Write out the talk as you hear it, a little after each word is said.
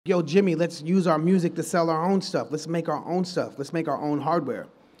yo, Jimmy, let's use our music to sell our own stuff. Let's make our own stuff. Let's make our own hardware.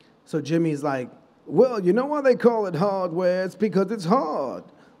 So Jimmy's like, well, you know why they call it hardware? It's because it's hard.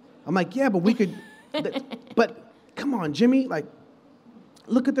 I'm like, yeah, but we could, but come on, Jimmy, like,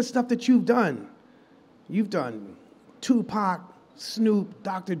 look at the stuff that you've done. You've done Tupac, Snoop,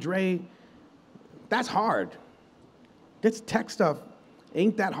 Dr. Dre. That's hard. This tech stuff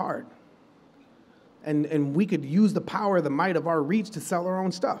ain't that hard. And we could use the power, the might of our reach to sell our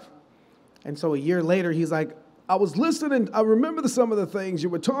own stuff. And so a year later, he's like, I was listening, I remember some of the things you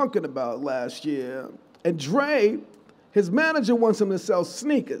were talking about last year. And Dre, his manager wants him to sell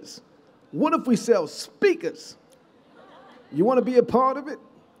sneakers. What if we sell speakers? You want to be a part of it?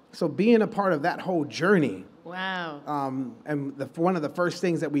 So being a part of that whole journey. Wow. And one of the first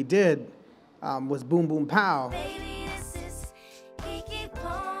things that we did was Boom Boom Pow.